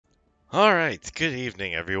All right, good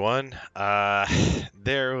evening, everyone.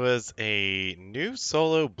 There was a new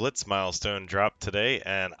solo blitz milestone drop today,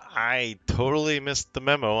 and I totally missed the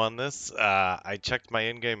memo on this. I checked my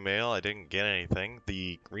in-game mail, I didn't get anything.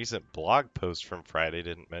 The recent blog post from Friday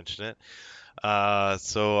didn't mention it.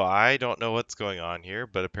 So I don't know what's going on here,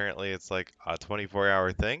 but apparently it's like a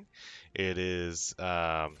 24-hour thing. It is,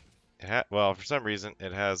 well, for some reason,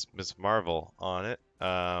 it has Miss Marvel on it.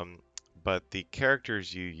 But the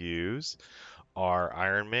characters you use are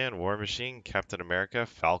Iron Man, War Machine, Captain America,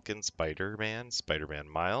 Falcon, Spider-Man, Spider-Man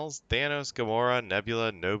Miles, Thanos, Gamora,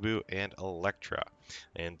 Nebula, Nobu, and Elektra.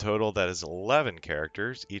 In total, that is 11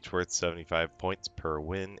 characters, each worth 75 points per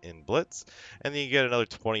win in Blitz, and then you get another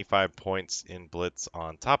 25 points in Blitz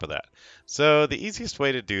on top of that. So the easiest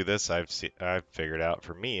way to do this, I've figured out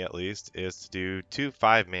for me at least, is to do two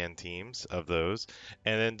 5-man teams of those,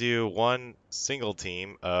 and then do one single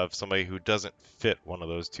team of somebody who doesn't fit one of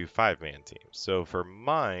those two 5-man teams. So for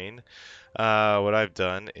mine, what I've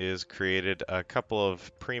done is created a couple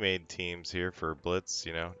of pre-made teams here for Blitz.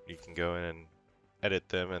 You know, you can go in and edit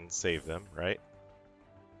them and save them, right?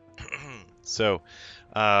 So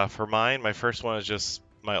for mine, my first one is just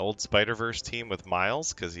my old Spiderverse team with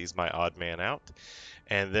Miles, because he's my odd man out.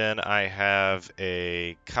 And then I have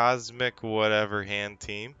a cosmic whatever hand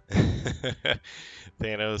team.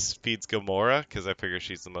 Thanos feeds Gamora because I figure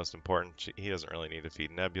she's the most important. He doesn't really need to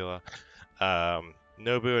feed Nebula.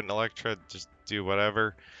 Nobu and Elektra just do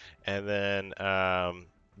whatever. And then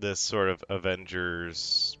this sort of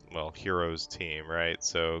Avengers, well, heroes team, right?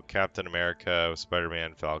 So Captain America,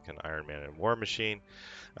 Spider-Man, Falcon, Iron Man, and War Machine.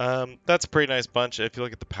 That's a pretty nice bunch. If you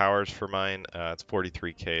look at the powers for mine, it's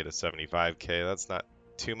 43k to 75k. That's not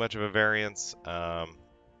too much of a variance,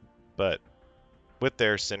 but with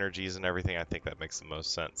their synergies and everything, I think that makes the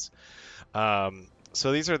most sense.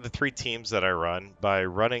 So these are the three teams that I run. By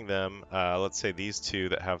running them, let's say these two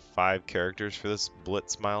that have 5 characters for this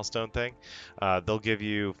Blitz milestone thing, they'll give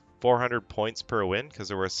you 400 points per win because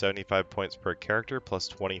they're worth 75 points per character plus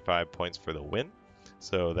 25 points for the win.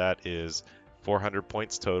 So that is 400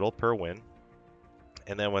 points total per win.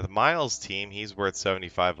 And then with Miles' team, he's worth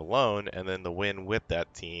 75 alone, and then the win with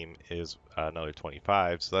that team is another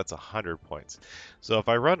 25, so that's 100 points. So if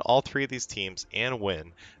I run all three of these teams and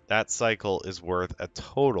win, that cycle is worth a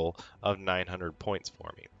total of 900 points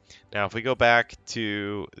for me. Now, if we go back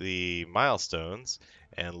to the milestones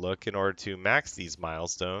and look, in order to max these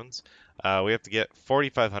milestones, we have to get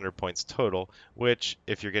 4,500 points total, which,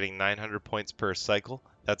 if you're getting 900 points per cycle,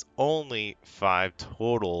 that's only 5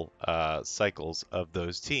 total cycles of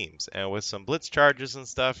those teams. And with some blitz charges and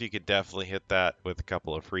stuff, you could definitely hit that with a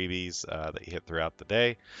couple of freebies that you hit throughout the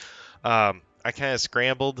day. I kind of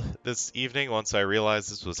scrambled this evening once I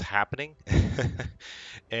realized this was happening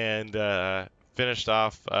and finished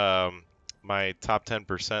off my top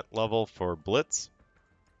 10% level for blitz.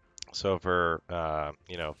 So for,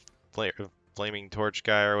 flaming torch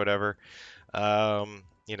guy or whatever,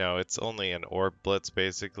 it's only an orb blitz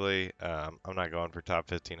basically. I'm not going for top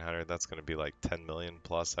 1500. That's going to be like 10 million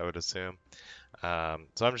plus, I would assume. So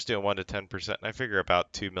I'm just doing 1 to 10%, and I figure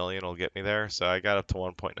about 2 million will get me there. So I got up to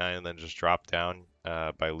 1.9 and then just dropped down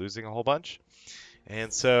by losing a whole bunch.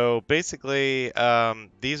 And so basically,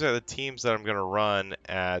 these are the teams that I'm going to run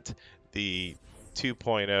at the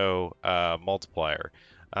 2.0 multiplier.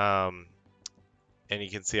 And you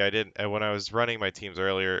can see I didn't when I was running my teams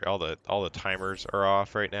earlier, all the timers are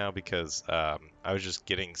off right now because I was just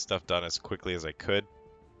getting stuff done as quickly as I could.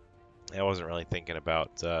 I wasn't really thinking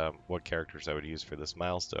about what characters I would use for this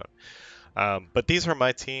milestone. But these are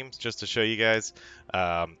my teams just to show you guys.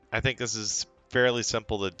 I think this is fairly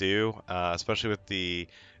simple to do, especially with the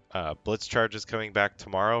blitz charges coming back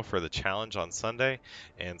tomorrow for the challenge on Sunday.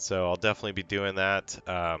 And so I'll definitely be doing that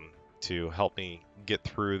to help me get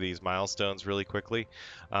through these milestones really quickly.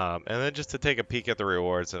 And then just to take a peek at the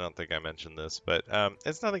rewards, I don't think I mentioned this, but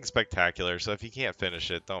it's nothing spectacular. So if you can't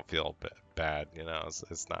finish it, don't feel bad.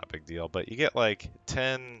 It's not a big deal. But you get like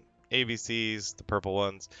 10 ABCs, the purple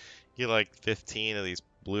ones. You get like 15 of these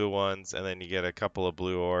blue ones, and then you get a couple of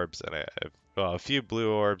blue orbs and a few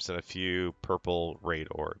blue orbs and a few purple raid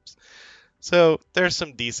orbs. So there's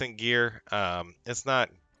some decent gear. It's not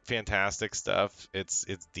fantastic stuff. It's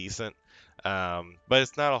decent. But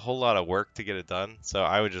it's not a whole lot of work to get it done. So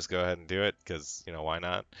I would just go ahead and do it because, why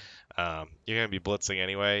not? You're going to be blitzing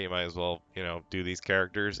anyway. You might as well, do these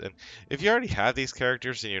characters. And if you already have these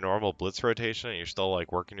characters in your normal blitz rotation and you're still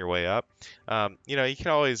like working your way up, you can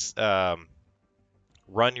always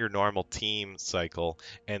run your normal team cycle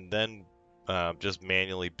and then just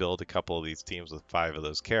manually build a couple of these teams with 5 of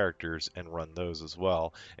those characters and run those as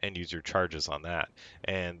well, and use your charges on that.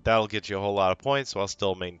 And that'll get you a whole lot of points while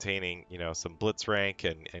still maintaining, some blitz rank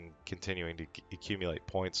and continuing to accumulate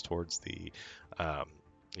points towards um,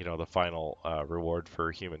 the final reward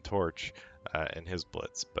for Human Torch and his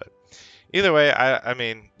blitz. But either way, I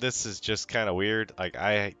mean, this is just kind of weird. Like,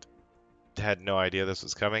 I had no idea this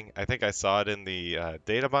was coming. I think I saw it in the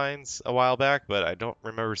data mines a while back, but I don't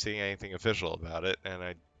remember seeing anything official about it, and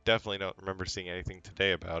I definitely don't remember seeing anything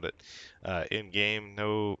today about it in game.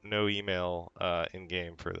 No email in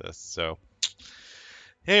game for this. So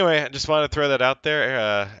anyway, I just wanted to throw that out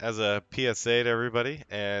there as a PSA to everybody,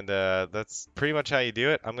 and that's pretty much how you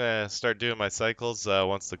do it. I'm gonna start doing my cycles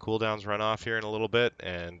once the cooldowns run off here in a little bit,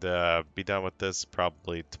 and be done with this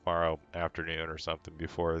probably tomorrow afternoon or something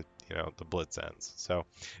before the blitz ends. So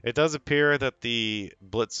it does appear that the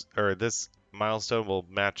blitz or this milestone will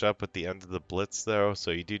match up with the end of the blitz though,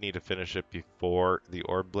 so you do need to finish it before the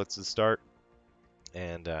orb blitzes start,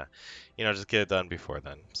 and just get it done before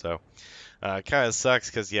then. So. Kind of sucks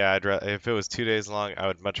because yeah, if it was 2 days long, I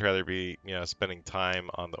would much rather be spending time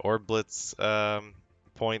on the orb blitz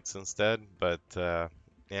points instead. But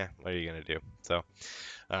yeah, what are you gonna do? So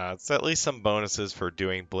it's at least some bonuses for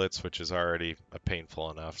doing blitz, which is already painful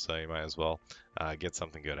enough. So you might as well get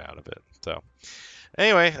something good out of it. So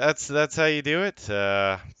anyway, that's how you do it.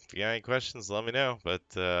 If you got any questions, let me know. But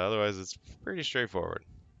otherwise, it's pretty straightforward.